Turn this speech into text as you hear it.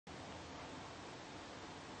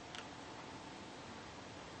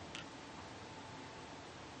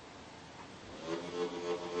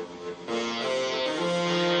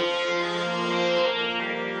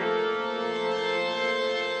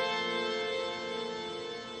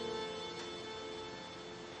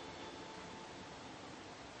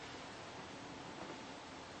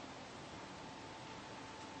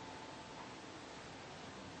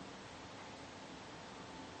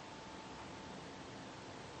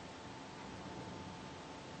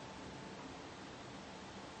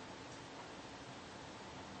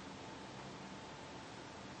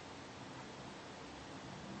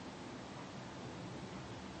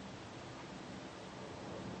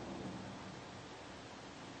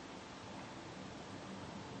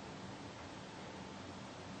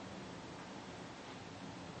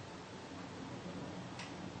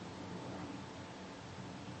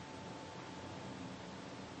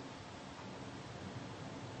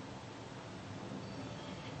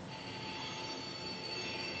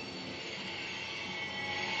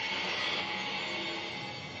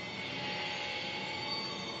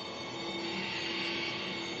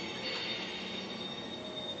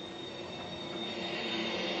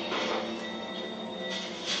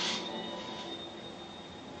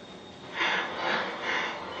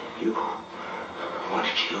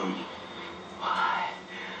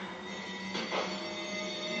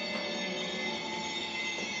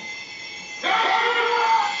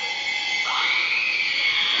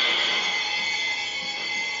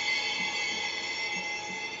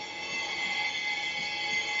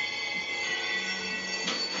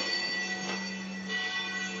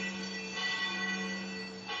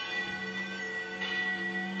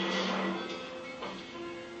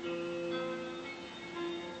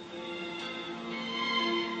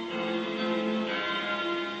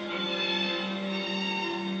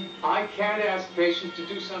I can't ask patients to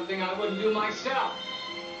do something I wouldn't do myself.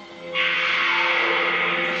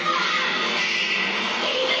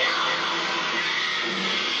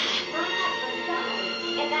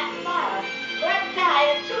 In that fire, we're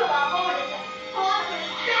tired. Two of our orders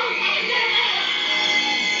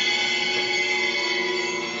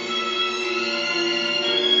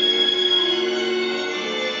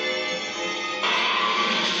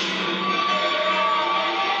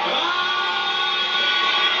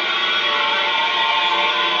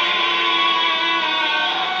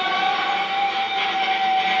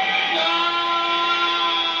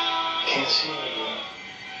Can't see.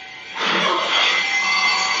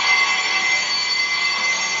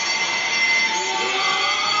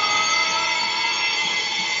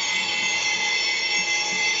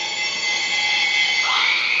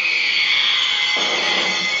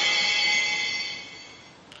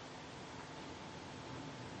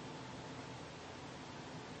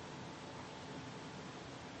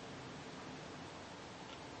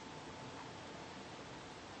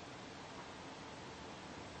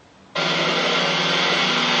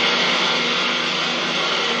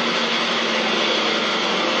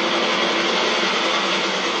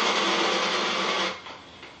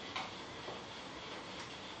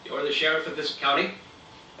 You're the sheriff of this county?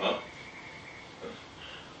 Huh?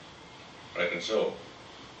 Reckon so.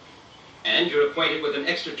 And you're acquainted with an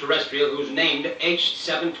extraterrestrial who's named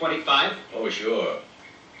H725? Oh, sure.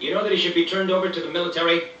 You know that he should be turned over to the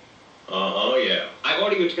military? Uh-huh, yeah. I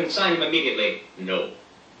order you to consign him immediately. No.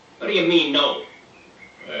 What do you mean, no?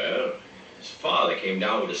 Well, his father came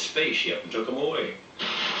down with a spaceship and took him away.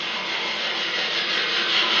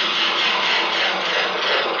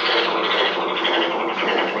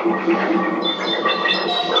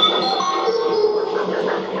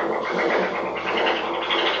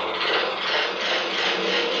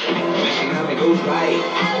 Nothing goes right.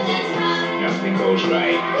 Nothing goes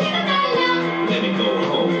right. Let me go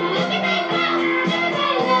home.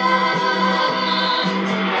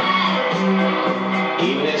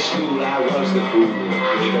 Even at school, I was the fool.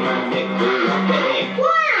 Making my neck go up the heck.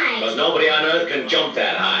 Why? Because nobody on Earth can jump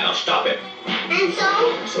that high. Now stop it. And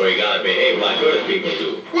so? So you gotta behave like Earth people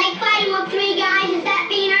do. Like fighting with three guys, is that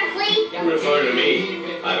being earthly? You refer to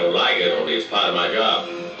me. I don't like it, only it's part of my job.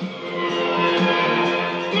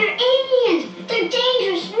 They're aliens. They're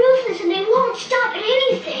dangerous, ruthless, and they won't stop at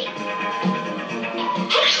anything.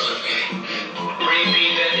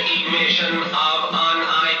 Repeated emission of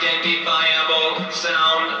unidentifiable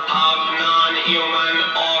sound of non-human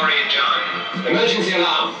origin. Emergency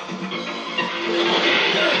alarm.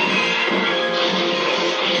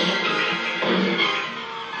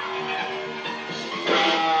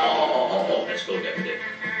 Oh, let's go, Deputy.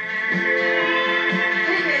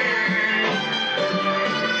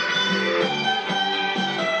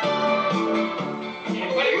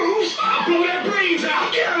 Anybody moves, I'll blow their brains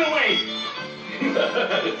out. Get out of the way.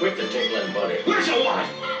 Quit the tickling, buddy. Where's your what?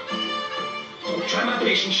 Don't try my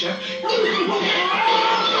patience, Chef.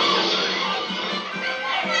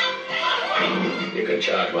 You can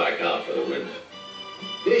charge my account for the win.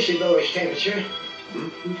 This should lower his temperature.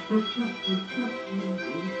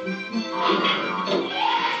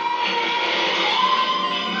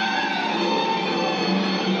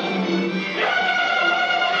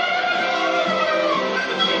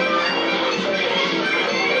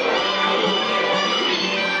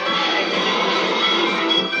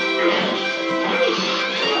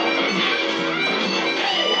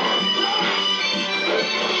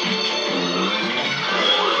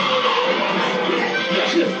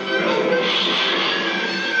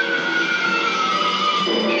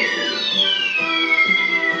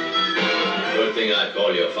 Good thing I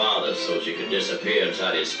called your father so she could disappear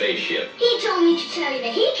inside his spaceship. He told me to tell you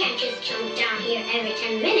that he can't just jump down here every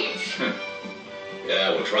 10 minutes.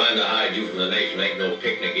 Yeah, well, trying to hide you from the nation ain't no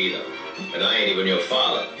picnic either. And I ain't even your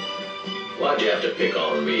father. Why'd you have to pick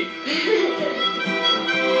on me?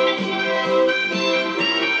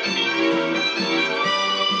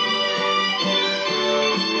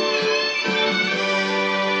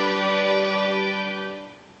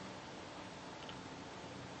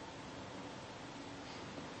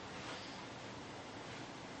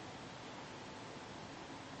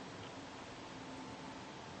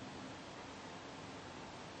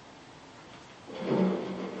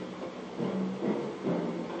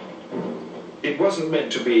 It wasn't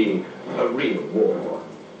meant to be a real war.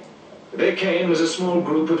 They came as a small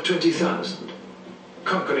group of 20,000,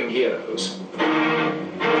 conquering heroes,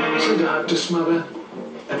 sent out to smother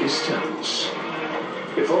a disturbance.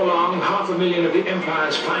 Before long, 500,000 of the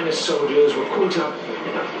Empire's finest soldiers were caught up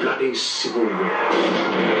in a bloody civil war.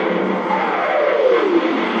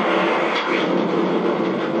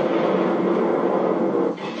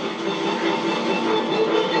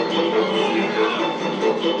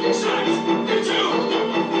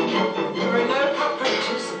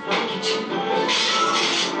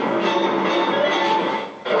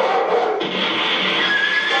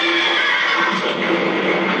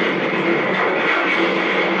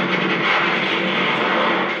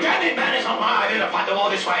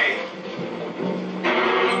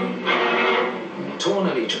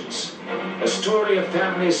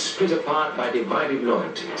 families split apart by divided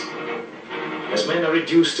loyalties. As men are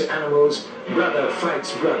reduced to animals, brother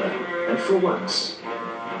fights brother, and for once,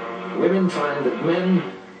 women find that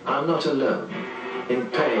men are not alone in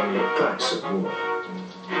paying the price of war.